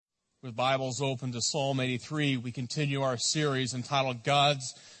With Bibles open to Psalm 83, we continue our series entitled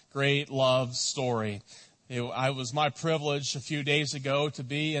God's Great Love Story. It was my privilege a few days ago to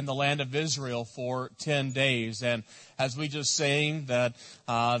be in the land of Israel for 10 days. And as we just sang that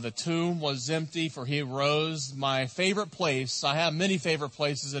the tomb was empty for he rose, my favorite place, I have many favorite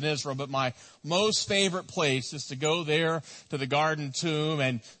places in Israel, but my most favorite place is to go there to the Garden Tomb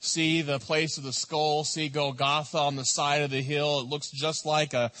and see the place of the skull, see Golgotha on the side of the hill. It looks just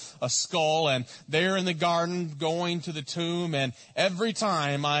like a skull. And there in the garden going to the tomb. And every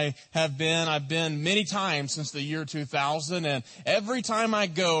time I've been many times since the year 2000. And every time I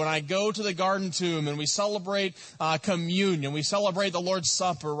go to the Garden Tomb and we celebrate communion, we celebrate the Lord's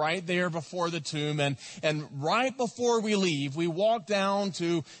Supper right there before the tomb. And right before we leave, we walk down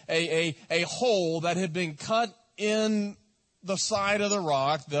to a hole that had been cut in the side of the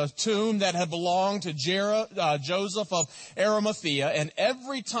rock, the tomb that had belonged to Joseph of Arimathea. And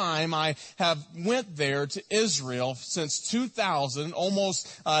every time I have went there to Israel since 2000, almost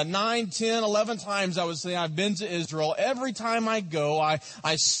 9, 10, 11 times I would say I've been to Israel. Every time I go,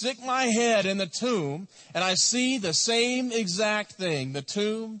 I stick my head in the tomb and I see the same exact thing. The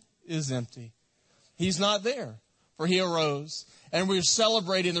tomb is empty. He's not there, for he arose. And we're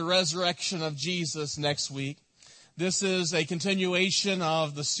celebrating the resurrection of Jesus next week. This is a continuation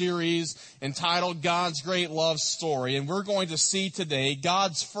of the series entitled God's Great Love Story. And we're going to see today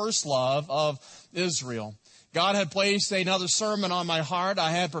God's first love of Israel. God had placed another sermon on my heart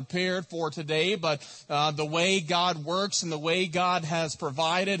I had prepared for today, but the way God works and the way God has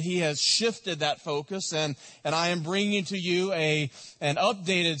provided, He has shifted that focus, and I am bringing to you an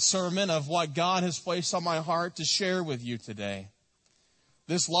updated sermon of what God has placed on my heart to share with you today.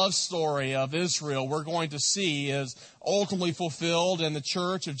 This love story of Israel we're going to see is ultimately fulfilled in the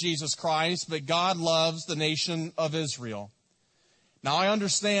church of Jesus Christ, but God loves the nation of Israel. Now, I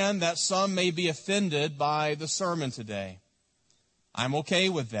understand that some may be offended by the sermon today. I'm okay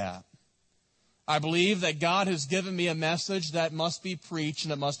with that. I believe that God has given me a message that must be preached,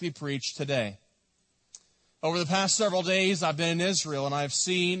 and it must be preached today. Over the past several days, I've been in Israel, and I've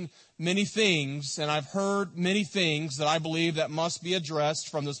seen many things, and I've heard many things that I believe that must be addressed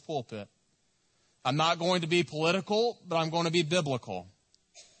from this pulpit. I'm not going to be political, but I'm going to be biblical.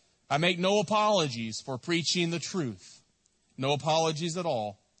 I make no apologies for preaching the truth. No apologies at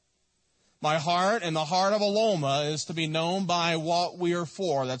all. My heart and the heart of Aloma is to be known by what we are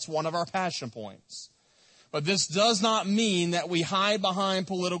for. That's one of our passion points. But this does not mean that we hide behind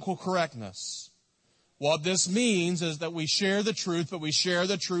political correctness. What this means is that we share the truth, but we share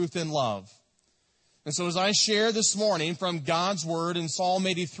the truth in love. And so as I share this morning from God's Word in Psalm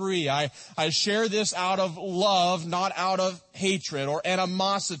 83, I share this out of love, not out of hatred or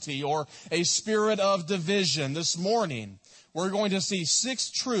animosity or a spirit of division. This morning, we're going to see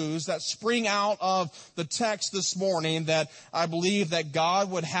 6 truths that spring out of the text this morning that I believe that God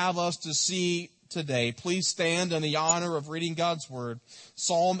would have us to see today. Please stand in the honor of reading God's Word.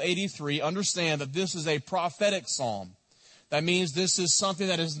 Psalm 83. Understand that this is a prophetic psalm. That means this is something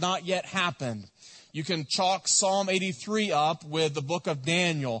that has not yet happened. You can chalk Psalm 83 up with the book of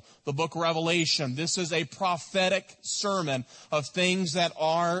Daniel, the book of Revelation. This is a prophetic sermon of things that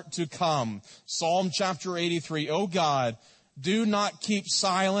are to come. Psalm chapter 83. O God, do not keep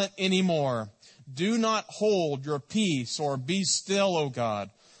silent anymore. Do not hold your peace or be still, O God.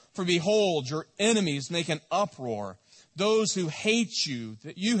 For behold, your enemies make an uproar. Those who hate you,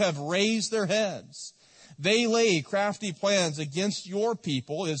 that you have raised their heads. They lay crafty plans against your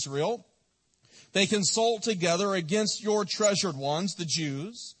people, Israel. They consult together against your treasured ones, the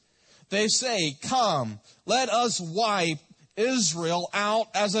Jews. They say, come, let us wipe Israel out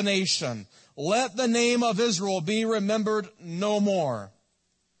as a nation. Let the name of Israel be remembered no more.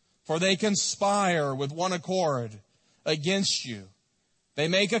 For they conspire with one accord against you. They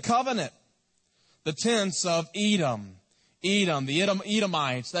make a covenant. The tents of Edom, the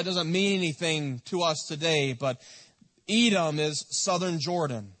Edomites, that doesn't mean anything to us today, but Edom is southern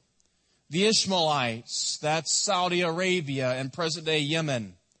Jordan. The Ishmaelites, that's Saudi Arabia and present-day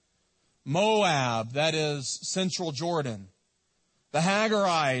Yemen. Moab, that is central Jordan. The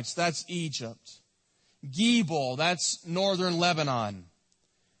Hagarites, that's Egypt. Gebal, that's northern Lebanon.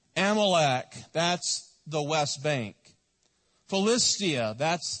 Amalek, that's the West Bank. Philistia,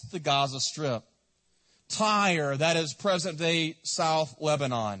 that's the Gaza Strip. Tyre, that is present-day South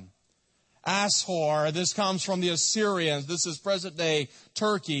Lebanon. Ashur, this comes from the Assyrians. This is present-day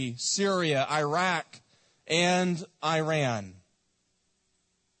Turkey, Syria, Iraq, and Iran.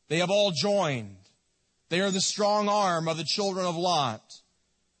 They have all joined. They are the strong arm of the children of Lot.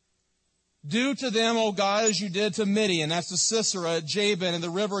 Do to them, O God, as you did to Midian, that's to Sisera, Jabin, and the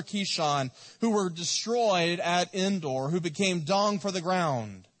river Kishon, who were destroyed at Endor, who became dung for the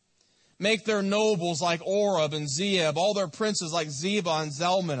ground. Make their nobles like Oreb and Zeeb, all their princes like Zebah and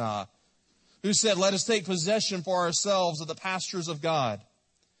Zalmunna, who said, let us take possession for ourselves of the pastures of God.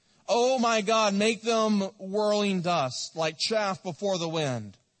 O my God, make them whirling dust, like chaff before the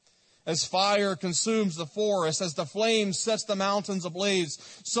wind. As fire consumes the forest, as the flame sets the mountains ablaze,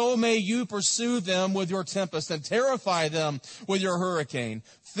 so may you pursue them with your tempest and terrify them with your hurricane.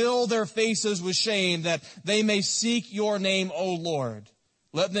 Fill their faces with shame that they may seek your name, O Lord.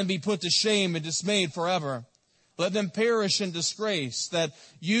 Let them be put to shame and dismayed forever. Let them perish in disgrace, that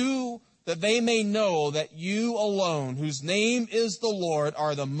they may know that you alone, whose name is the Lord,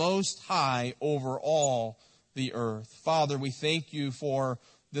 are the most high over all the earth. Father, we thank you for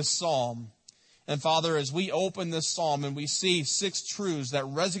this psalm. And Father, as we open this psalm and we see 6 truths that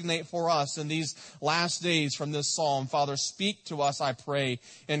resonate for us in these last days from this psalm, Father, speak to us, I pray,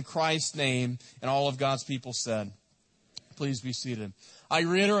 in Christ's name. And all of God's people said, please be seated. I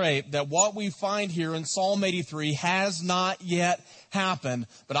reiterate that what we find here in Psalm 83 has not yet happened,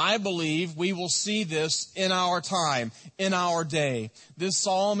 but I believe we will see this in our time, in our day. This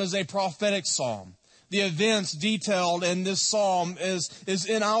psalm is a prophetic psalm. The events detailed in this psalm is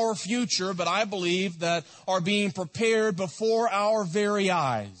in our future, but I believe that are being prepared before our very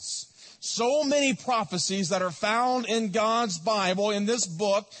eyes. So many prophecies that are found in God's Bible, in this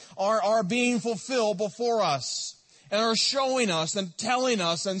book, are being fulfilled before us and are showing us and telling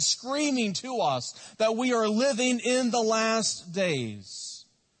us and screaming to us that we are living in the last days.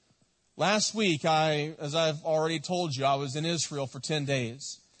 Last week, as I've already told you, I was in Israel for 10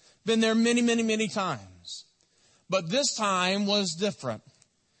 days. Been there many, many, many times. But this time was different.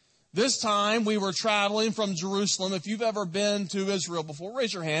 This time we were traveling from Jerusalem. If you've ever been to Israel before,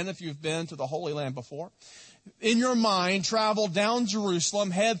 raise your hand if you've been to the Holy Land before. In your mind, travel down Jerusalem,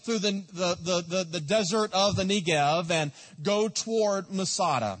 head through the desert of the Negev, and go toward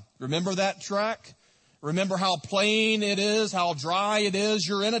Masada. Remember that trek? Remember how plain it is, how dry it is?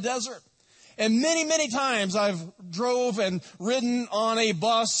 You're in a desert. And many, many times I've drove and ridden on a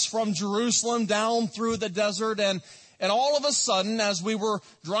bus from Jerusalem down through the desert, and all of a sudden, as we were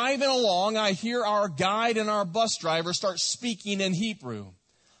driving along, I hear our guide and our bus driver start speaking in Hebrew.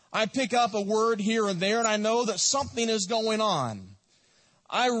 I pick up a word here and there, and I know that something is going on.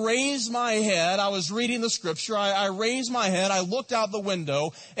 I raised my head. I was reading the scripture. I raised my head. I looked out the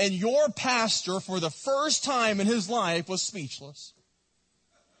window, and your pastor, for the first time in his life, was speechless.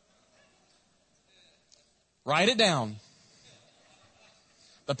 Write it down.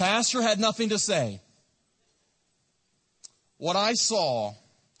 The pastor had nothing to say. What I saw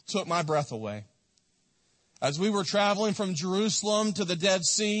took my breath away. As we were traveling from Jerusalem to the Dead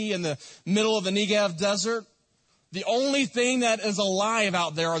Sea in the middle of the Negev desert, the only thing that is alive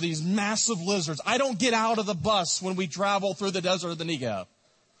out there are these massive lizards. I don't get out of the bus when we travel through the desert of the Negev.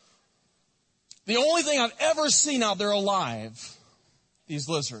 The only thing I've ever seen out there alive, these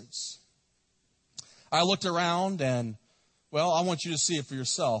lizards. I looked around and, well, I want you to see it for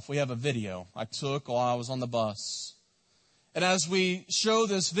yourself. We have a video I took while I was on the bus. And as we show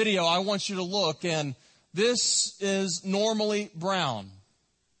this video, I want you to look, and this is normally brown.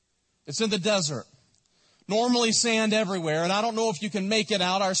 It's in the desert. Normally sand everywhere, and I don't know if you can make it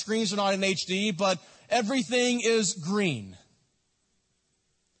out. Our screens are not in HD, but everything is green.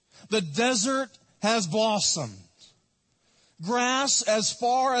 The desert has blossomed. Grass as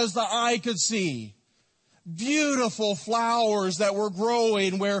far as the eye could see. Beautiful flowers that were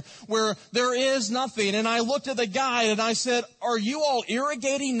growing where there is nothing. And I looked at the guide and I said, are you all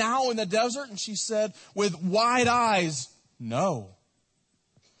irrigating now in the desert? And she said with wide eyes, no.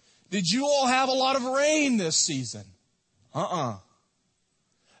 Did you all have a lot of rain this season?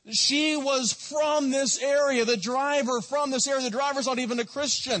 She was from this area, the driver from this area. The driver's not even a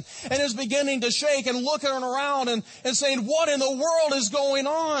Christian, and is beginning to shake and looking around and saying, what in the world is going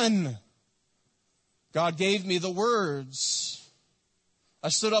on? God gave me the words. I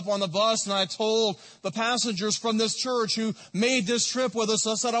stood up on the bus and I told the passengers from this church who made this trip with us,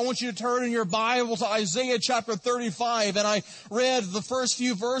 I said, I want you to turn in your Bible to Isaiah chapter 35. And I read the first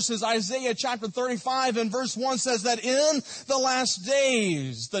few verses. Isaiah chapter 35 and verse 1 says that in the last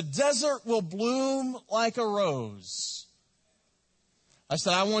days, the desert will bloom like a rose. I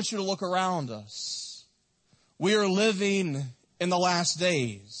said, I want you to look around us. We are living in the last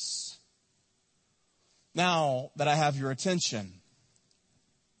days. Now that I have your attention,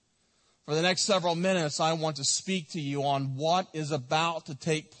 for the next several minutes, I want to speak to you on what is about to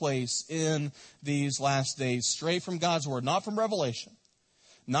take place in these last days, straight from God's Word, not from Revelation,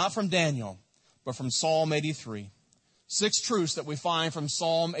 not from Daniel, but from Psalm 83. 6 truths that we find from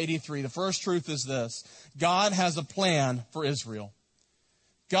Psalm 83. The first truth is this: God has a plan for Israel.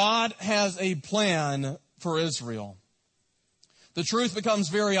 God has a plan for Israel. The truth becomes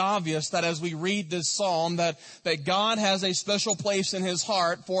very obvious that as we read this psalm, that God has a special place in his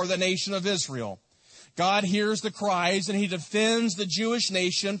heart for the nation of Israel. God hears the cries and he defends the Jewish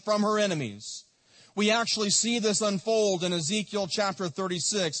nation from her enemies. We actually see this unfold in Ezekiel chapter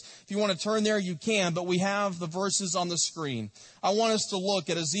 36. If you want to turn there, you can, but we have the verses on the screen. I want us to look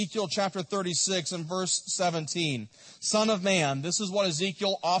at Ezekiel chapter 36 and verse 17. Son of man, this is what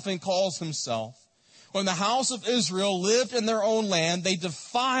Ezekiel often calls himself. When the house of Israel lived in their own land, they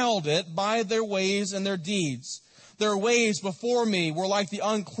defiled it by their ways and their deeds. Their ways before me were like the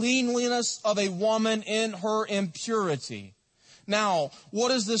uncleanliness of a woman in her impurity. Now,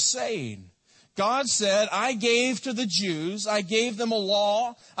 what is this saying? God said, I gave to the Jews, I gave them a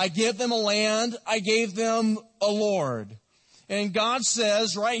law, I gave them a land, I gave them a Lord. And God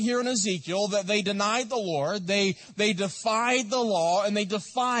says right here in Ezekiel that they denied the Lord, they defied the law, and they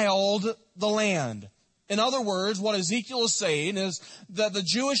defiled the land. In other words, what Ezekiel is saying is that the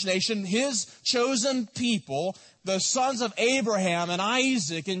Jewish nation, his chosen people, the sons of Abraham and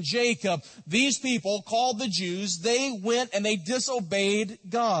Isaac and Jacob, these people called the Jews, they went and they disobeyed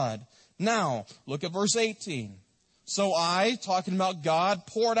God. Now, look at verse 18. So I, talking about God,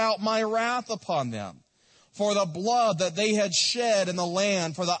 poured out my wrath upon them for the blood that they had shed in the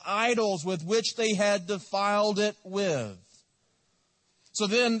land, for the idols with which they had defiled it with. So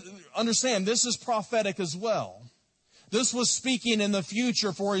then, understand, this is prophetic as well. This was speaking in the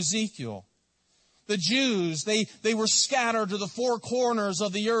future for Ezekiel. The Jews, they were scattered to the four corners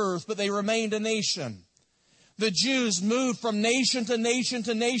of the earth, but they remained a nation. The Jews moved from nation to nation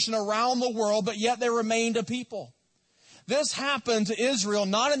to nation around the world, but yet they remained a people. This happened to Israel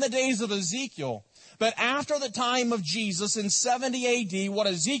not in the days of Ezekiel, but after the time of Jesus in 70 A.D., what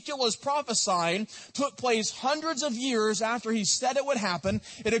Ezekiel was prophesying took place hundreds of years after he said it would happen.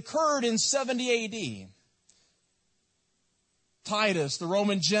 It occurred in 70 A.D. Titus, the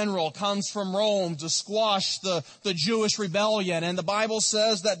Roman general, comes from Rome to squash the Jewish rebellion, and the Bible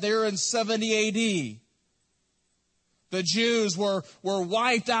says that there in 70 A.D., the Jews were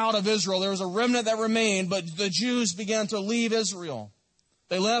wiped out of Israel. There was a remnant that remained, but the Jews began to leave Israel.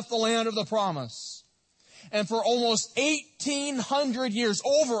 They left the land of the promise. And for almost 1,800 years,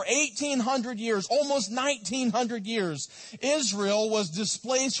 over 1,800 years, almost 1,900 years, Israel was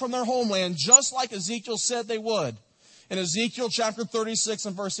displaced from their homeland, just like Ezekiel said they would. In Ezekiel chapter 36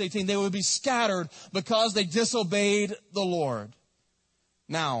 and verse 18, they would be scattered because they disobeyed the Lord.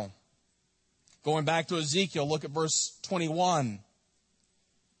 Now, going back to Ezekiel, look at verse 21.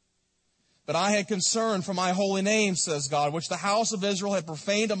 But I had concern for my holy name, says God, which the house of Israel had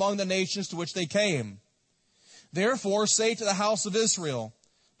profaned among the nations to which they came. Therefore say to the house of Israel,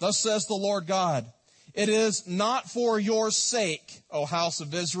 thus says the Lord God, it is not for your sake, O house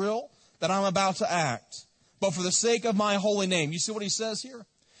of Israel, that I'm about to act, but for the sake of my holy name. You see what he says here?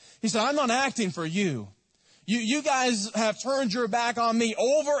 He said, I'm not acting for you. You guys have turned your back on me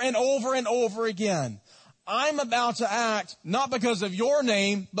over and over and over again. I'm about to act not because of your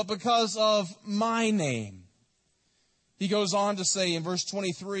name, but because of my name. He goes on to say in verse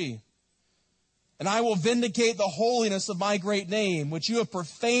 23, and I will vindicate the holiness of my great name, which you have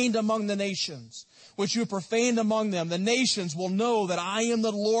profaned among the nations, which you have profaned among them. The nations will know that I am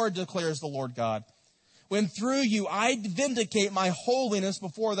the Lord, declares the Lord God, when through you I vindicate my holiness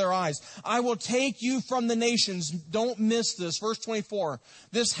before their eyes. I will take you from the nations. Don't miss this. Verse 24.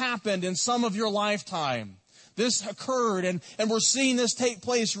 This happened in some of your lifetime. This occurred, and we're seeing this take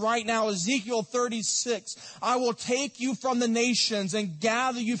place right now. Ezekiel 36. I will take you from the nations and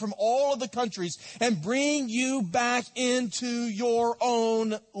gather you from all of the countries and bring you back into your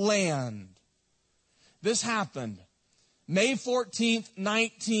own land. This happened May 14th,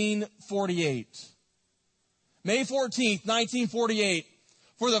 1948. May 14th, 1948,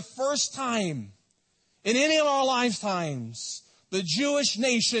 for the first time in any of our lifetimes, the Jewish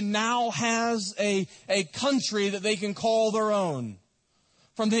nation now has a country that they can call their own.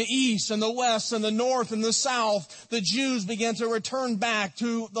 From the east and the west and the north and the south, the Jews began to return back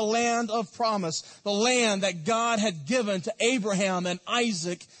to the land of promise, the land that God had given to Abraham and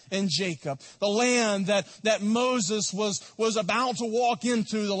Isaac and Jacob, the land that Moses was about to walk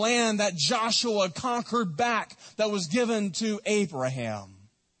into, the land that Joshua conquered back that was given to Abraham.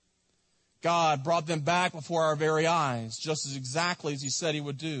 God brought them back before our very eyes, just as exactly as he said he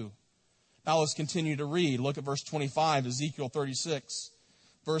would do. Now let's continue to read. Look at verse 25, Ezekiel 36.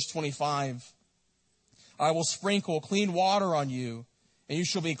 Verse 25, I will sprinkle clean water on you, And you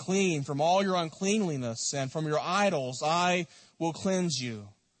shall be clean from all your uncleanliness, and from your idols I will cleanse you.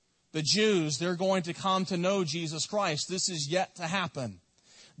 The Jews, they're going to come to know Jesus Christ. This is yet to happen.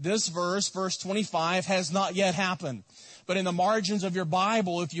 This verse, verse 25, has not yet happened. But in the margins of your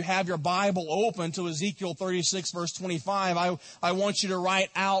Bible, if you have your Bible open to Ezekiel 36, verse 25, I want you to write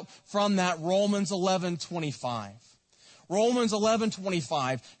out from that Romans 11:25. Romans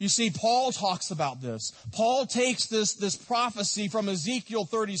 11:25. You see, Paul talks about this. Paul takes this prophecy from Ezekiel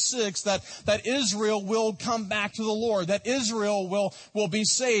 36 that Israel will come back to the Lord, that Israel will be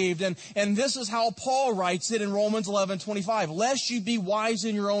saved. And this is how Paul writes it in Romans 11:25. Lest you be wise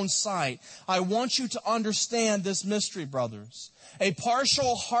in your own sight, I want you to understand this mystery, brothers. A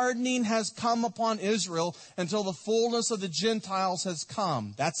partial hardening has come upon Israel until the fullness of the Gentiles has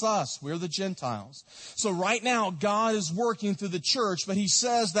come. That's us. We're the Gentiles. So right now, God is working through the church, but he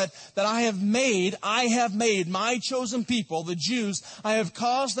says that I have made my chosen people, the Jews, I have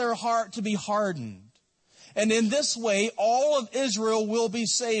caused their heart to be hardened. And in this way, all of Israel will be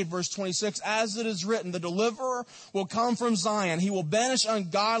saved. Verse 26, as it is written, the deliverer will come from Zion. He will banish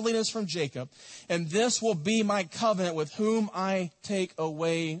ungodliness from Jacob. And this will be my covenant with whom I take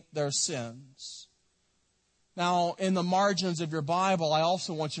away their sins. Now, in the margins of your Bible, I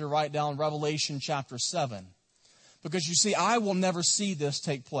also want you to write down Revelation chapter 7. Because you see, I will never see this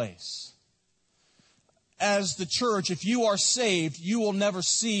take place. As the church, if you are saved, you will never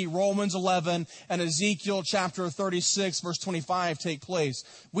see Romans 11 and Ezekiel chapter 36, verse 25 take place.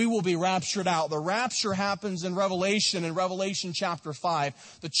 We will be raptured out. The rapture happens in Revelation chapter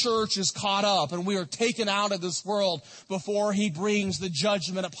 5. The church is caught up and we are taken out of this world before he brings the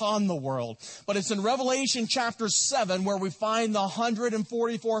judgment upon the world. But it's in Revelation chapter 7 where we find the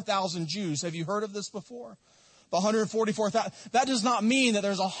 144,000 Jews. Have you heard of this before? The 144,000. That does not mean that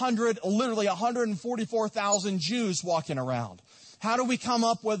there's literally 144,000 Jews walking around. How do we come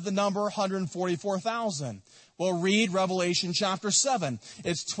up with the number 144,000? Well, read Revelation chapter 7.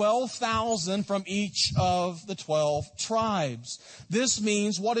 It's 12,000 from each of the 12 tribes. This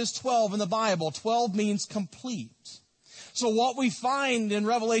means, what is 12 in the Bible? 12 means complete. So what we find in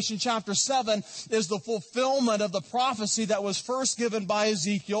Revelation chapter 7 is the fulfillment of the prophecy that was first given by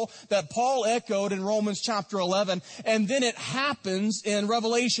Ezekiel that Paul echoed in Romans chapter 11. And then it happens in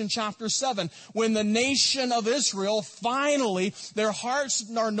Revelation chapter 7 when the nation of Israel finally, their hearts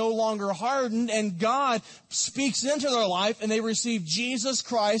are no longer hardened and God speaks into their life and they receive Jesus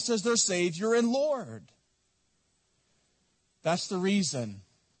Christ as their Savior and Lord. That's the reason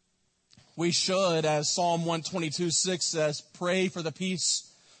we should, as Psalm 122:6 says, pray for the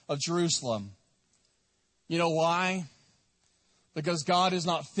peace of Jerusalem. You know why? Because God is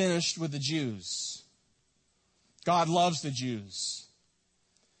not finished with the Jews. God loves the Jews.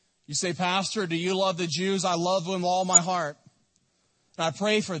 You say, Pastor, do you love the Jews? I love them with all my heart. And I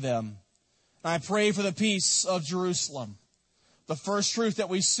pray for them. And I pray for the peace of Jerusalem. The first truth that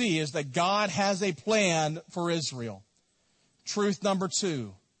we see is that God has a plan for Israel. Truth number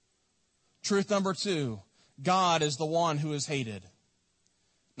two, God is the one who is hated.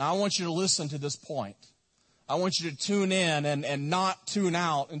 Now I want you to listen to this point. I want you to tune in and not tune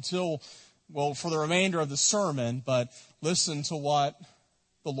out until, for the remainder of the sermon, but listen to what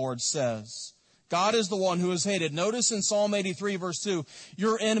the Lord says. God is the one who is hated. Notice in Psalm 83 verse 2,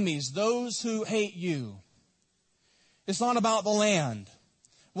 your enemies, those who hate you. It's not about the land.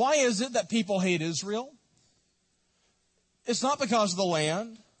 Why is it that people hate Israel? It's not because of the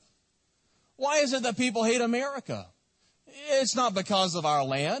land. Why is it that people hate America? It's not because of our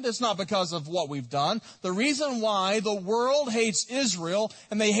land. It's not because of what we've done. The reason why the world hates Israel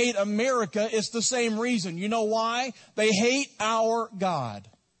and they hate America is the same reason. You know why? They hate our God.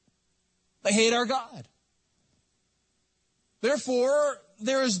 They hate our God. Therefore,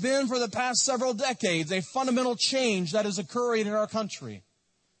 there has been for the past several decades a fundamental change that is occurring in our country.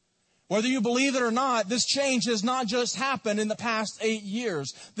 Whether you believe it or not, this change has not just happened in the past 8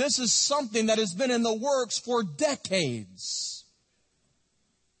 years. This is something that has been in the works for decades.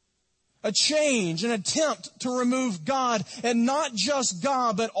 A change, an attempt to remove God, and not just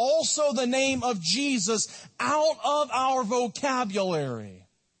God, but also the name of Jesus out of our vocabulary.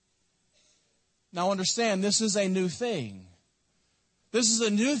 Now understand, this is a new thing. This is a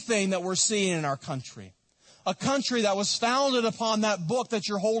new thing that we're seeing in our country. A country that was founded upon that book that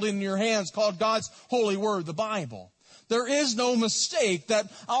you're holding in your hands called God's Holy Word, the Bible. There is no mistake that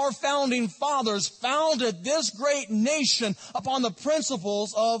our founding fathers founded this great nation upon the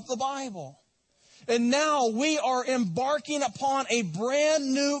principles of the Bible. And now we are embarking upon a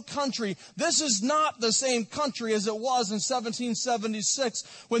brand new country. This is not the same country as it was in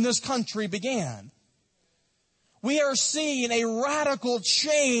 1776 when this country began. We are seeing a radical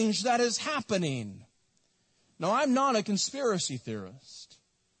change that is happening. Now, I'm not a conspiracy theorist.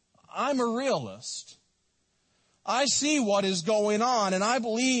 I'm a realist. I see what is going on, and I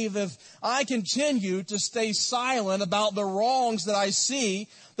believe if I continue to stay silent about the wrongs that I see,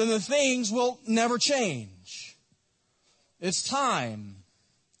 then the things will never change. It's time.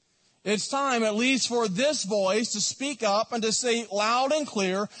 It's time, at least for this voice, to speak up and to say loud and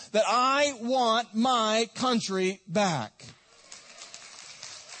clear that I want my country back.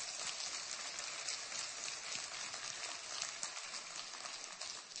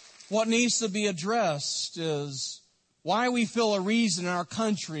 What needs to be addressed is why we feel a reason in our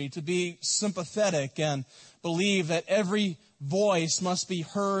country to be sympathetic and believe that every voice must be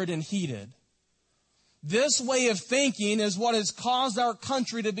heard and heeded. This way of thinking is what has caused our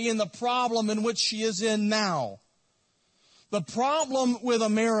country to be in the problem in which she is in now. The problem with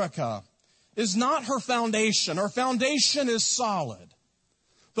America is not her foundation. Her foundation is solid.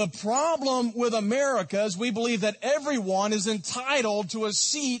 The problem with America is we believe that everyone is entitled to a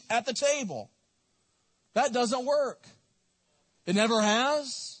seat at the table. That doesn't work. It never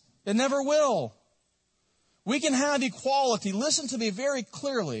has. It never will. We can have equality. Listen to me very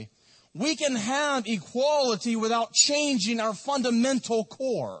clearly. We can have equality without changing our fundamental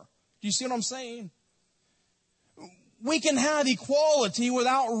core. Do you see what I'm saying? We can have equality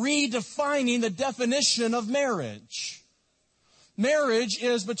without redefining the definition of marriage. Marriage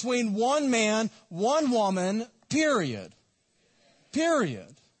is between one man, one woman, period.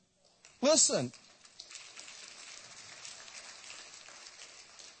 Period. Listen.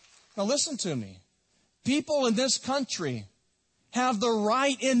 Now listen to me. People in this country have the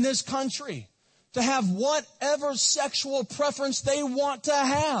right in this country to have whatever sexual preference they want to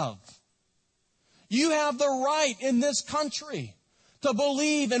have. You have the right in this country to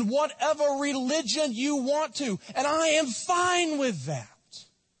believe in whatever religion you want to. And I am fine with that.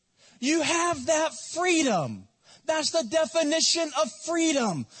 You have that freedom. That's the definition of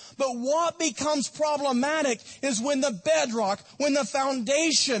freedom. But what becomes problematic is when the bedrock, when the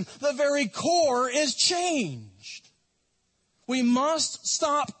foundation, the very core is changed. We must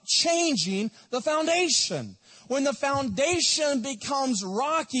stop changing the foundation. When the foundation becomes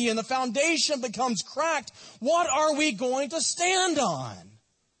rocky and the foundation becomes cracked, what are we going to stand on?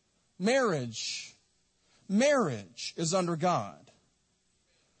 Marriage. Marriage is under God.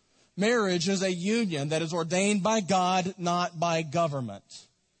 Marriage is a union that is ordained by God, not by government.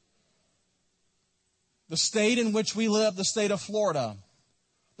 The state in which we live, the state of Florida.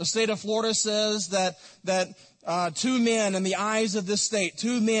 The state of Florida says that two men in the eyes of this state,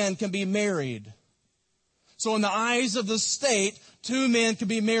 two men can be married. So in the eyes of the state, two men can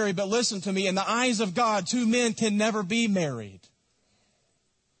be married. But listen to me, in the eyes of God, two men can never be married.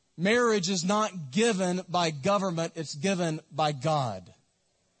 Marriage is not given by government, it's given by God.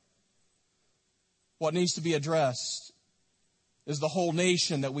 What needs to be addressed is the whole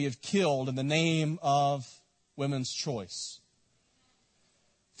nation that we have killed in the name of women's choice.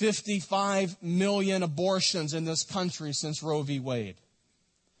 55 million abortions in this country since Roe v. Wade.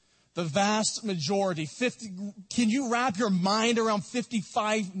 The vast majority, can you wrap your mind around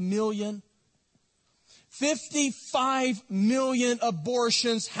 55 million? 55 million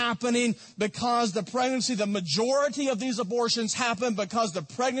abortions happening because the pregnancy, the majority of these abortions happened because the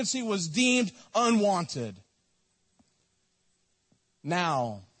pregnancy was deemed unwanted.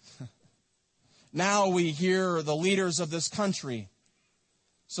 Now we hear the leaders of this country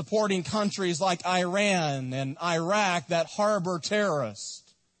supporting countries like Iran and Iraq that harbor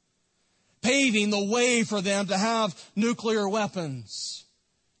terrorists, paving the way for them to have nuclear weapons.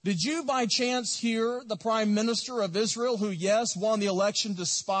 Did you by chance hear the Prime Minister of Israel, who, yes, won the election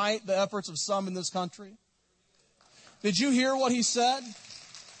despite the efforts of some in this country? Did you hear what he said?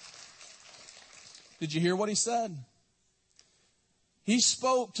 Did you hear what he said? He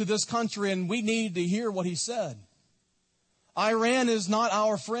spoke to this country, and we need to hear what he said. Iran is not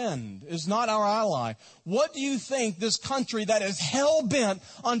our friend, is not our ally. What do you think this country that is hell-bent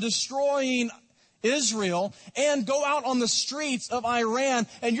on destroying Israel and go out on the streets of Iran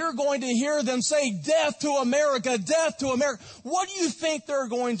and you're going to hear them say, death to America, death to America. What do you think they're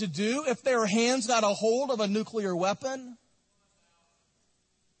going to do if their hands got a hold of a nuclear weapon?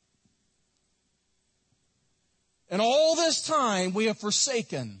 And all this time we have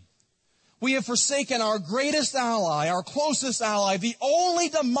forsaken our greatest ally, our closest ally, the only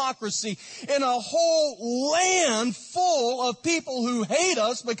democracy in a whole land full of people who hate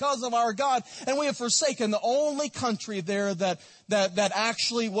us because of our God. And we have forsaken the only country there that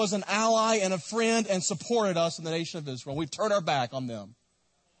actually was an ally and a friend and supported us in the nation of Israel. We've turned our back on them.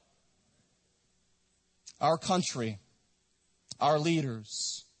 our country, our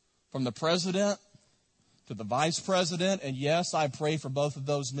leaders, from the president to the vice president, and yes, I pray for both of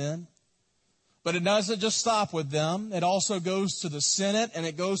those men. But it doesn't just stop with them. It also goes to the Senate and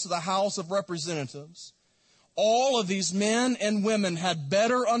it goes to the House of Representatives. All of these men and women had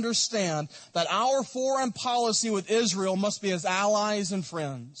better understand that our foreign policy with Israel must be as allies and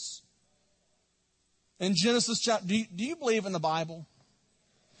friends. In Genesis chapter, do you believe in the Bible?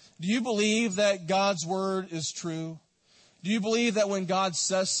 Do you believe that God's word is true? Do you believe that when God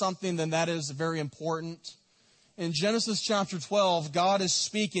says something, then that is very important? In Genesis chapter 12, God is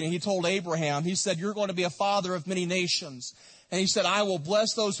speaking, and He told Abraham, He said, you're going to be a father of many nations. And He said, I will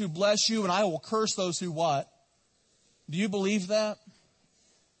bless those who bless you, and I will curse those who what? Do you believe that?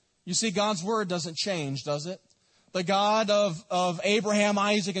 You see, God's word doesn't change, does it? The God of Abraham,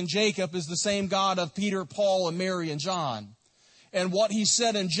 Isaac, and Jacob is the same God of Peter, Paul, and Mary, and John. And what He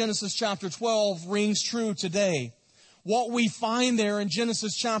said in Genesis chapter 12 rings true today. What we find there in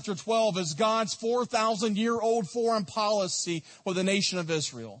Genesis chapter 12 is God's 4,000-year-old foreign policy with the nation of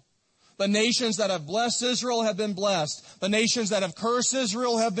Israel. The nations that have blessed Israel have been blessed. The nations that have cursed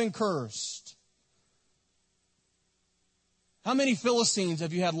Israel have been cursed. How many Philistines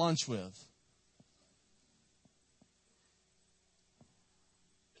have you had lunch with?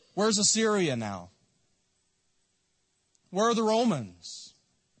 Where's Assyria now? Where are the Romans?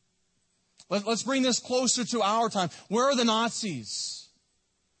 Let's bring this closer to our time. Where are the Nazis?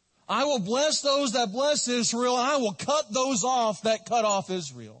 I will bless those that bless Israel, and I will cut those off that cut off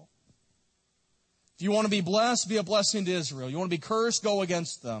Israel. If you want to be blessed, be a blessing to Israel. You want to be cursed, go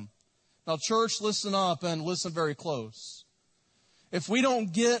against them. Now, church, listen up and listen very close. If we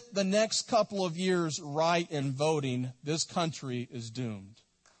don't get the next couple of years right in voting, this country is doomed.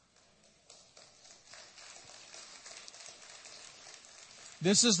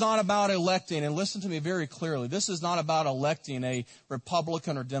 This is not about electing, and listen to me very clearly, this is not about electing a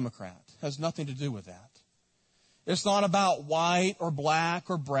Republican or Democrat. It has nothing to do with that. It's not about white or black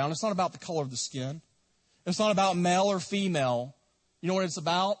or brown. It's not about the color of the skin. It's not about male or female. You know what it's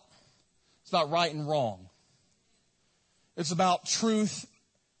about? It's about right and wrong. It's about truth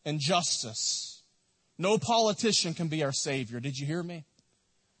and justice. No politician can be our savior. Did you hear me?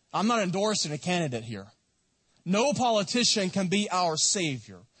 I'm not endorsing a candidate here. No politician can be our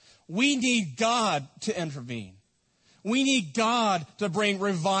savior. We need God to intervene. We need God to bring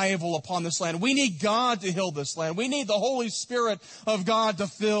revival upon this land. We need God to heal this land. We need the Holy Spirit of God to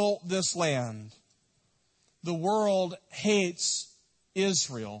fill this land. The world hates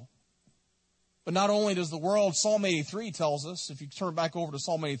Israel. But not only does the world, Psalm 83 tells us, if you turn back over to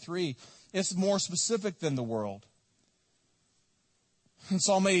Psalm 83, it's more specific than the world. In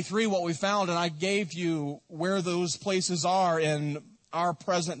Psalm 83, what we found, and I gave you where those places are in our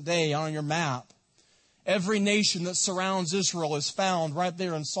present day on your map. Every nation that surrounds Israel is found right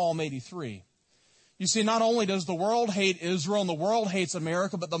there in Psalm 83. You see, not only does the world hate Israel and the world hates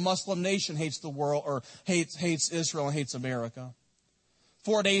America, but the Muslim nation hates the world, or hates Israel and hates America.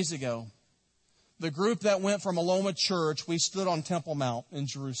 4 days ago, the group that went from Aloma Church, we stood on Temple Mount in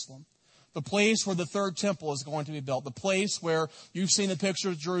Jerusalem. The place where the third temple is going to be built. The place where you've seen the picture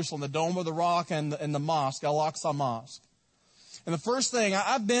of Jerusalem, the Dome of the Rock and the mosque, Al-Aqsa Mosque. And the first thing,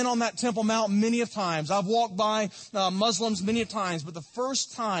 I've been on that Temple Mount many of times. I've walked by Muslims many of times. But the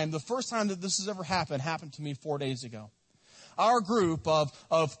first time that this has ever happened to me 4 days ago. Our group of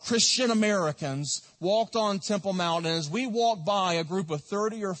Christian Americans walked on Temple Mount, and as we walked by a group of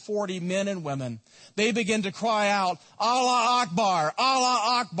 30 or 40 men and women, they began to cry out, Allah Akbar,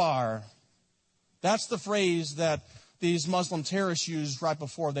 Allah Akbar. That's the phrase that these Muslim terrorists use right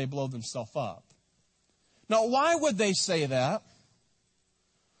before they blow themselves up. Now, why would they say that?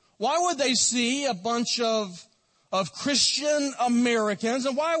 Why would they see a bunch of Christian Americans,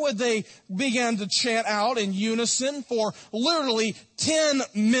 and why would they begin to chant out in unison for literally 10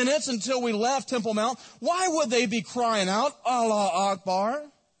 minutes until we left Temple Mount? Why would they be crying out, Allah Akbar?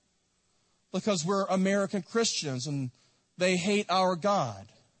 Because we're American Christians and they hate our God.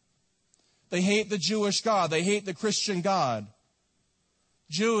 They hate the Jewish God. They hate the Christian God.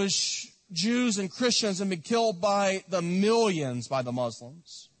 Jews and Christians have been killed by the millions by the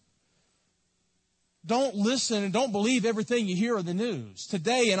Muslims. Don't listen and don't believe everything you hear in the news.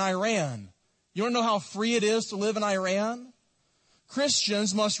 Today in Iran, you want to know how free it is to live in Iran?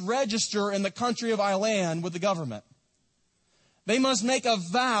 Christians must register in the country of Iran with the government. They must make a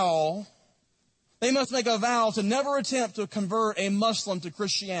vow. They must make a vow to never attempt to convert a Muslim to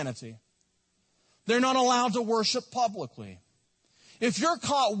Christianity. They're not allowed to worship publicly. If you're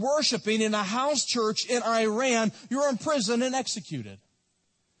caught worshiping in a house church in Iran, you're imprisoned and executed.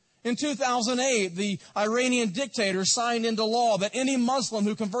 In 2008, the Iranian dictator signed into law that any Muslim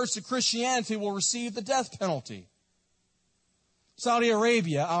who converts to Christianity will receive the death penalty. Saudi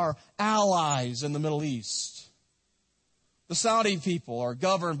Arabia, our allies in the Middle East. The Saudi people are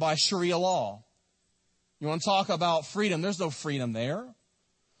governed by Sharia law. You want to talk about freedom? There's no freedom there.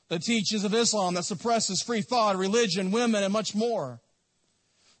 The teachings of Islam that suppresses free thought, religion, women, and much more.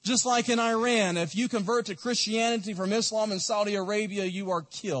 Just like in Iran, if you convert to Christianity from Islam in Saudi Arabia, you are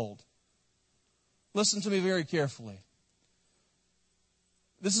killed. Listen to me very carefully.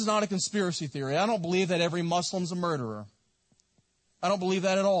 This is not a conspiracy theory. I don't believe that every Muslim's a murderer. I don't believe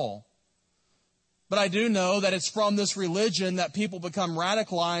that at all. But I do know that it's from this religion that people become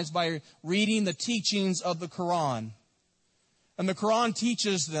radicalized by reading the teachings of the Quran. And the Quran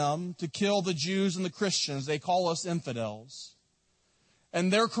teaches them to kill the Jews and the Christians. They call us infidels.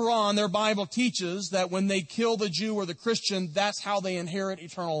 And their Quran, their Bible teaches that when they kill the Jew or the Christian, that's how they inherit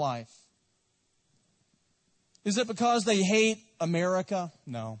eternal life. Is it because they hate America?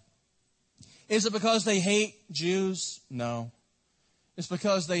 No. Is it because they hate Jews? No. It's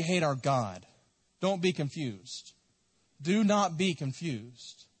because they hate our God. Don't be confused. Do not be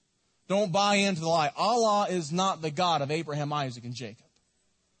confused. Don't buy into the lie. Allah is not the God of Abraham, Isaac, and Jacob.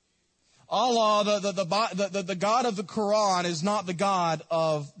 Allah, the God of the Quran, is not the God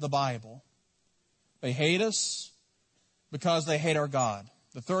of the Bible. They hate us because they hate our God.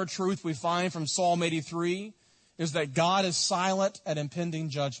 The third truth we find from Psalm 83 is that God is silent at impending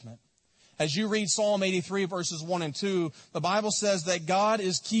judgment. As you read Psalm 83 verses 1 and 2, the Bible says that God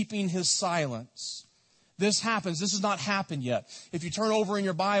is keeping His silence. This happens. This has not happened yet. If you turn over in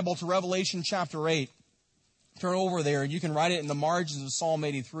your Bible to Revelation chapter 8, turn over there and you can write it in the margins of Psalm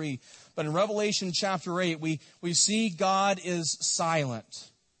 83. But in Revelation chapter 8, we see God is silent.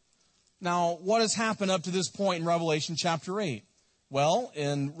 Now, what has happened up to this point in Revelation chapter 8? Well,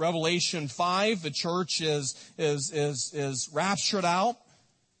 in Revelation 5, the church is raptured out.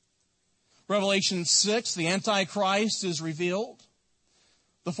 Revelation 6, the Antichrist is revealed.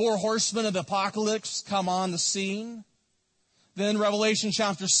 The four horsemen of the apocalypse come on the scene. Then Revelation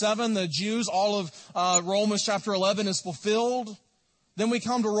chapter 7, the Jews, all of Romans chapter 11 is fulfilled. Then we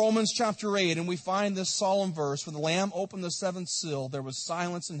come to Romans chapter 8 and we find this solemn verse. When the Lamb opened the seventh seal, there was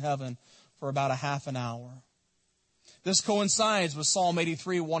silence in heaven for about a half an hour. This coincides with Psalm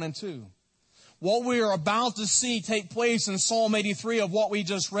 83, 1 and 2. What we are about to see take place in Psalm 83 of what we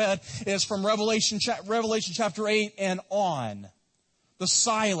just read is from Revelation chapter 8 and on. The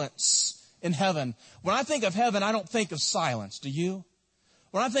silence in heaven. When I think of heaven, I don't think of silence. Do you?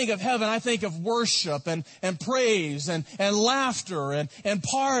 When I think of heaven, I think of worship and praise and laughter and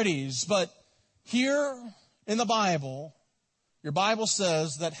parties. But here in the Bible, your Bible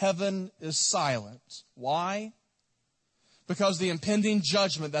says that heaven is silent. Why? Because the impending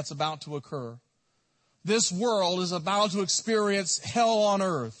judgment that's about to occur. This world is about to experience hell on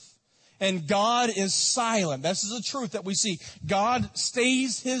earth. And God is silent. This is the truth that we see. God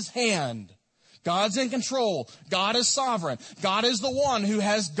stays His hand. God's in control. God is sovereign. God is the one who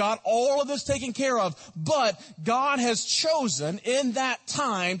has got all of this taken care of. But God has chosen in that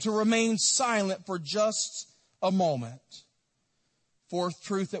time to remain silent for just a moment. Fourth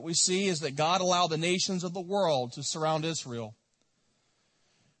truth that we see is that God allowed the nations of the world to surround Israel.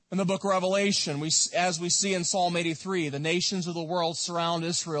 In the book of Revelation, as we see in Psalm 83, the nations of the world surround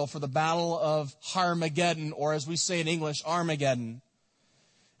Israel for the battle of Harmageddon, or as we say in English, Armageddon.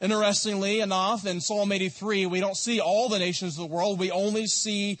 Interestingly enough, in Psalm 83, we don't see all the nations of the world. We only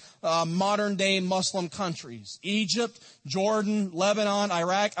see modern-day Muslim countries. Egypt, Jordan, Lebanon,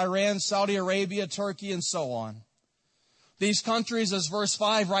 Iraq, Iran, Saudi Arabia, Turkey, and so on. These countries, as verse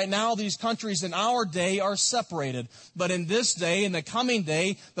 5, right now, these countries in our day are separated. But in this day, in the coming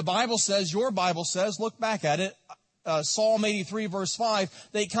day, the Bible says, your Bible says, look back at it, Psalm 83, verse 5,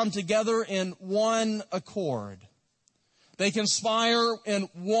 they come together in one accord. They conspire in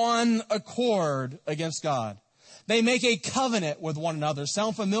one accord against God. They make a covenant with one another.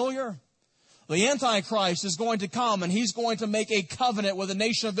 Sound familiar? The Antichrist is going to come and he's going to make a covenant with the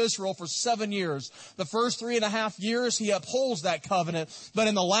nation of Israel for 7 years. The first 3.5 years, he upholds that covenant. But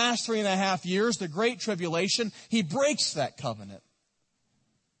in the last 3.5 years, the Great Tribulation, he breaks that covenant.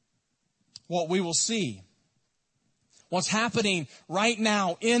 What we will see, what's happening right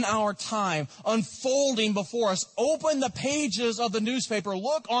now in our time, unfolding before us. Open the pages of the newspaper,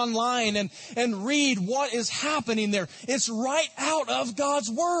 look online and read what is happening there. It's right out of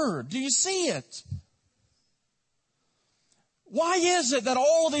God's Word. Do you see it? Why is it that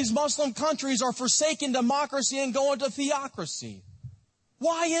all of these Muslim countries are forsaking democracy and going to theocracy?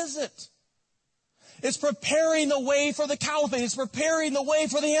 Why is it? It's preparing the way for the caliphate. It's preparing the way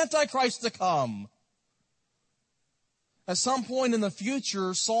for the Antichrist to come. At some point in the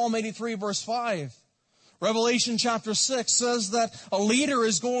future, Psalm 83 verse 5, Revelation chapter 6 says that a leader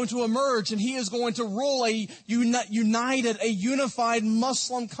is going to emerge and he is going to rule a united, a unified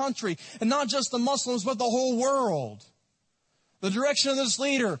Muslim country. And not just the Muslims, but the whole world. The direction of this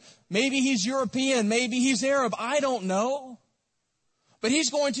leader, maybe he's European, maybe he's Arab, I don't know. But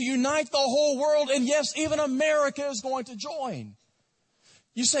he's going to unite the whole world, and yes, even America is going to join.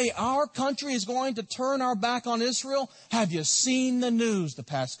 You say, our country is going to turn our back on Israel? Have you seen the news the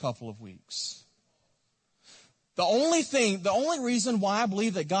past couple of weeks? The only reason why I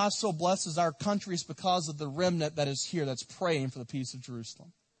believe that God so blesses our country is because of the remnant that is here that's praying for the peace of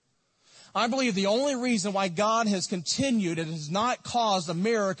Jerusalem. I believe the only reason why God has continued and has not caused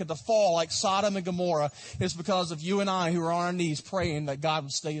America to fall like Sodom and Gomorrah is because of you and I who are on our knees praying that God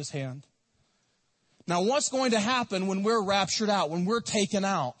would stay His hand. Now, what's going to happen when we're raptured out, when we're taken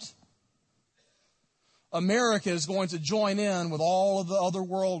out? America is going to join in with all of the other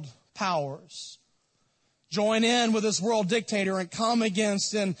world powers. Join in with this world dictator and come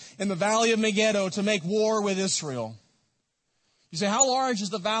against in the Valley of Megiddo to make war with Israel. You say, how large is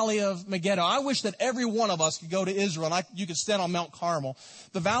the Valley of Megiddo? I wish that every one of us could go to Israel and you could stand on Mount Carmel.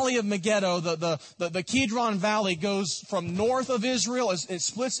 The Valley of Megiddo, the Kidron Valley goes from north of Israel. It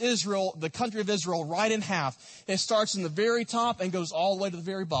splits Israel, the country of Israel, right in half. It starts in the very top and goes all the way to the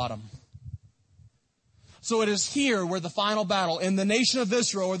very bottom. So it is here where the final battle, in the nation of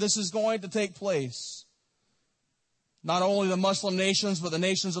Israel, where this is going to take place. Not only the Muslim nations, but the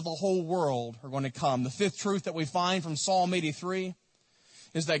nations of the whole world are going to come. The fifth truth that we find from Psalm 83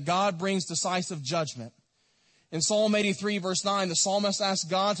 is that God brings decisive judgment. In Psalm 83, verse 9, the psalmist asks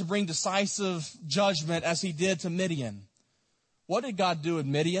God to bring decisive judgment as He did to Midian. What did God do with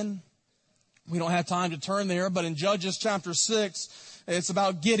Midian? We don't have time to turn there, but in Judges chapter 6, it's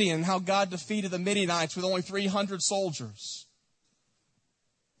about Gideon, how God defeated the Midianites with only 300 soldiers.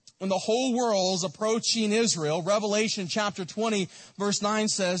 When the whole world is approaching Israel, Revelation chapter 20 verse 9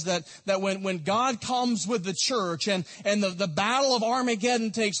 says that when God comes with the church and the battle of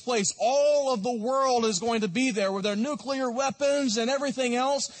Armageddon takes place, all of the world is going to be there with their nuclear weapons and everything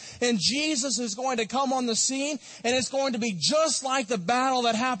else. And Jesus is going to come on the scene, and it's going to be just like the battle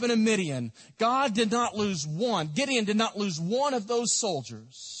that happened in Midian. God did not lose one. Gideon did not lose one of those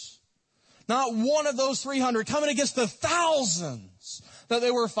soldiers. Not one of those 300 coming against the thousands that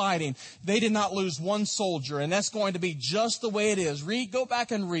they were fighting. They did not lose one soldier, and that's going to be just the way it is. Go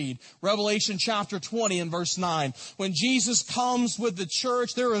back and read Revelation chapter 20 and verse 9. When Jesus comes with the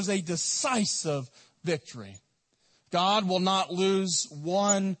church, there is a decisive victory. God will not lose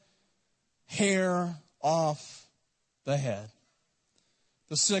one hair off the head.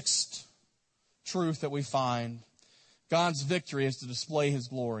 The sixth truth that we find, God's victory is to display His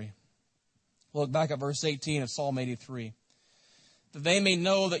glory. Look back at verse 18 of Psalm 83. That they may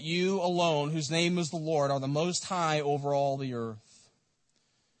know that you alone, whose name is the Lord, are the most high over all the earth.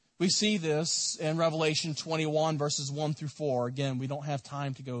 We see this in Revelation 21, verses 1 through 4. Again, we don't have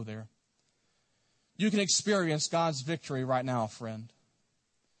time to go there. You can experience God's victory right now, friend.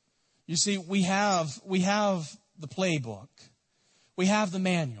 You see, we have the playbook. We have the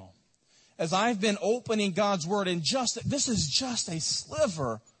manual. As I've been opening God's Word, and this is just a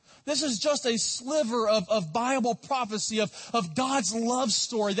sliver. This is just a sliver of Bible prophecy, of God's love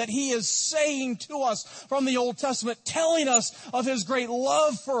story that He is saying to us from the Old Testament, telling us of His great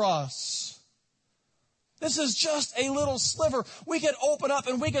love for us. This is just a little sliver. We could open up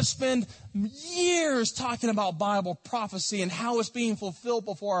and we could spend years talking about Bible prophecy and how it's being fulfilled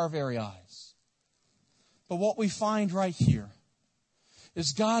before our very eyes. But what we find right here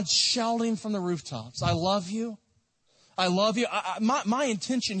is God shouting from the rooftops, I love you. I love you. My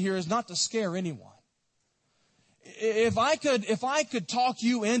intention here is not to scare anyone. If I could talk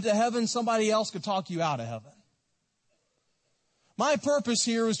you into heaven, somebody else could talk you out of heaven. My purpose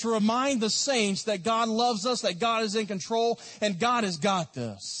here is to remind the saints that God loves us, that God is in control, and God has got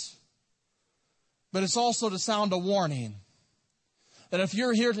this. But it's also to sound a warning that if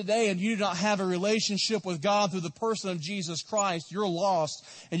you're here today and you do not have a relationship with God through the person of Jesus Christ, you're lost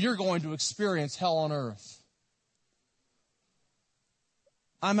and you're going to experience hell on earth.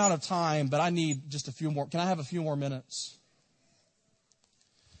 I'm out of time, but I need just a few more. Can I have a few more minutes?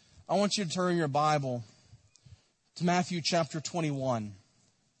 I want you to turn your Bible to Matthew chapter 21.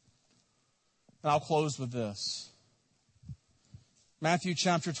 And I'll close with this. Matthew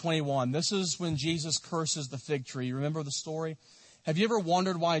chapter 21. This is when Jesus curses the fig tree. You remember the story? Have you ever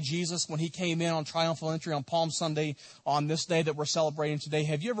wondered why Jesus, when he came in on triumphal entry on Palm Sunday, on this day that we're celebrating today,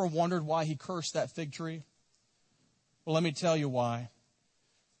 have you ever wondered why he cursed that fig tree? Well, let me tell you why.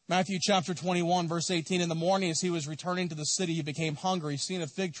 Matthew chapter 21, verse 18, in the morning as he was returning to the city, he became hungry, seeing a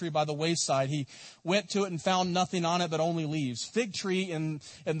fig tree by the wayside. He went to it and found nothing on it but only leaves. Fig tree in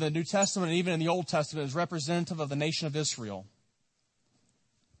the New Testament and even in the Old Testament is representative of the nation of Israel.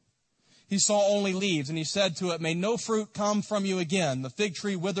 He saw only leaves, and he said to it, "May no fruit come from you again." The fig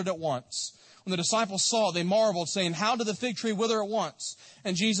tree withered at once. When the disciples saw it, they marveled, saying, "How did the fig tree wither at once?"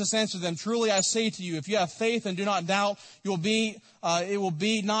 And Jesus answered them, "Truly I say to you, if you have faith and do not doubt, it will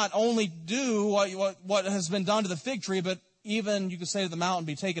be not only do what has been done to the fig tree, but even you can say to the mountain,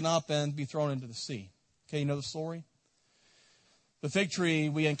 be taken up and be thrown into the sea." Okay, you know the story? The fig tree,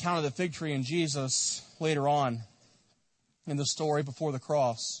 we encounter the fig tree in Jesus later on in the story before the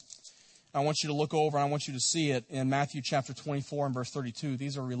cross. I want you to look over and I want you to see it in Matthew chapter 24 and verse 32.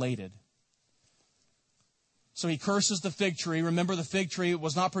 These are related. So he curses the fig tree. Remember, the fig tree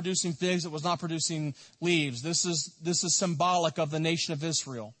was not producing figs. It was not producing leaves. This is symbolic of the nation of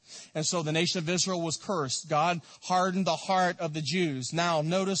Israel. And so the nation of Israel was cursed. God hardened the heart of the Jews. Now,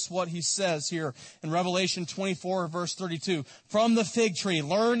 notice what he says here in Revelation 24, verse 32. From the fig tree,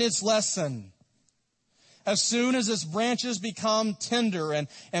 learn its lesson. As soon as its branches become tender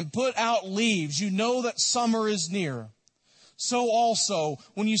and put out leaves, you know that summer is near. So also,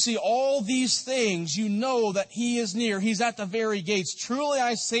 when you see all these things, you know that he is near. He's at the very gates. Truly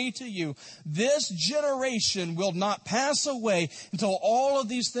I say to you, this generation will not pass away until all of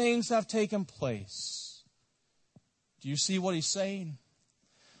these things have taken place. Do you see what he's saying?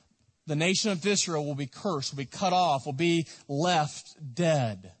 The nation of Israel will be cursed, will be cut off, will be left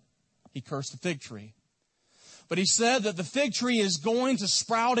dead. He cursed the fig tree. But he said that the fig tree is going to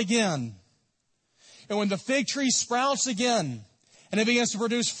sprout again. And when the fig tree sprouts again, and it begins to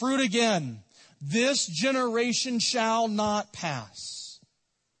produce fruit again, this generation shall not pass.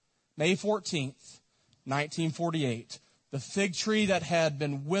 May 14th, 1948, the fig tree that had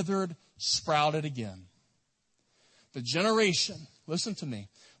been withered sprouted again. The generation, listen to me,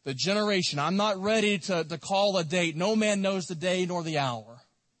 the generation, I'm not ready to call a date. No man knows the day nor the hour.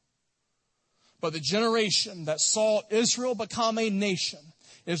 But the generation that saw Israel become a nation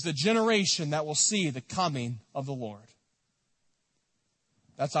is the generation that will see the coming of the Lord.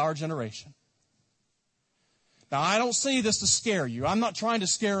 That's our generation. Now, I don't say this to scare you. I'm not trying to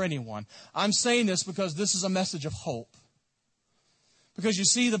scare anyone. I'm saying this because this is a message of hope. Because you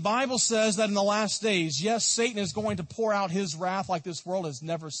see, the Bible says that in the last days, yes, Satan is going to pour out his wrath like this world has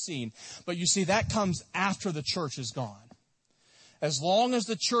never seen. But you see, that comes after the church is gone. As long as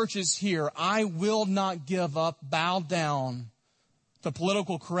the church is here, I will not give up, bow down to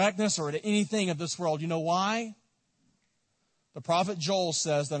political correctness or to anything of this world. You know why? The prophet Joel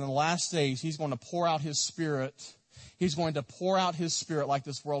says that in the last days, he's going to pour out his Spirit. He's going to pour out his Spirit like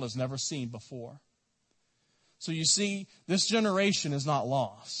this world has never seen before. So you see, this generation is not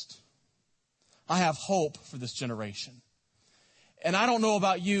lost. I have hope for this generation. And I don't know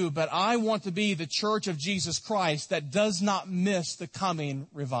about you, but I want to be the church of Jesus Christ that does not miss the coming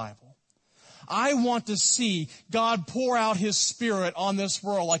revival. I want to see God pour out his Spirit on this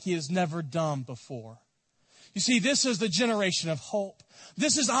world like he has never done before. You see, this is the generation of hope.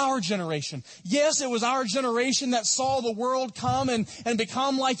 This is our generation. Yes, it was our generation that saw the world come and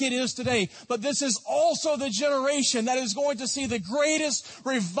become like it is today. But this is also the generation that is going to see the greatest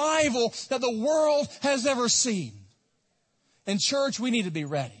revival that the world has ever seen. In church, we need to be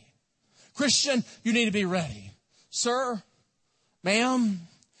ready. Christian, you need to be ready. Sir, ma'am,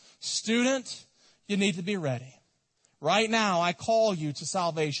 student, you need to be ready. Right now, I call you to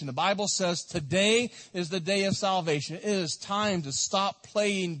salvation. The Bible says today is the day of salvation. It is time to stop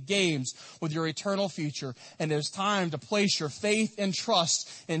playing games with your eternal future. And it is time to place your faith and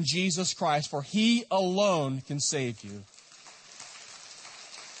trust in Jesus Christ, for he alone can save you.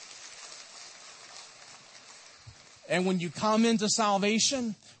 And when you come into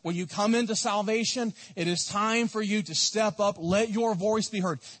salvation, it is time for you to step up. Let your voice be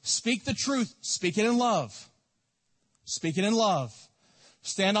heard. Speak the truth. Speak it in love. Speak it in love.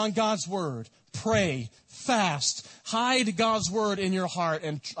 Stand on God's word. Pray. Fast. Hide God's word in your heart.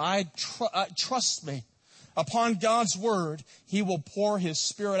 And trust me, upon God's word, he will pour his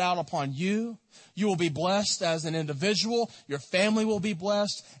Spirit out upon you. You will be blessed as an individual. Your family will be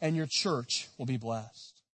blessed. And your church will be blessed.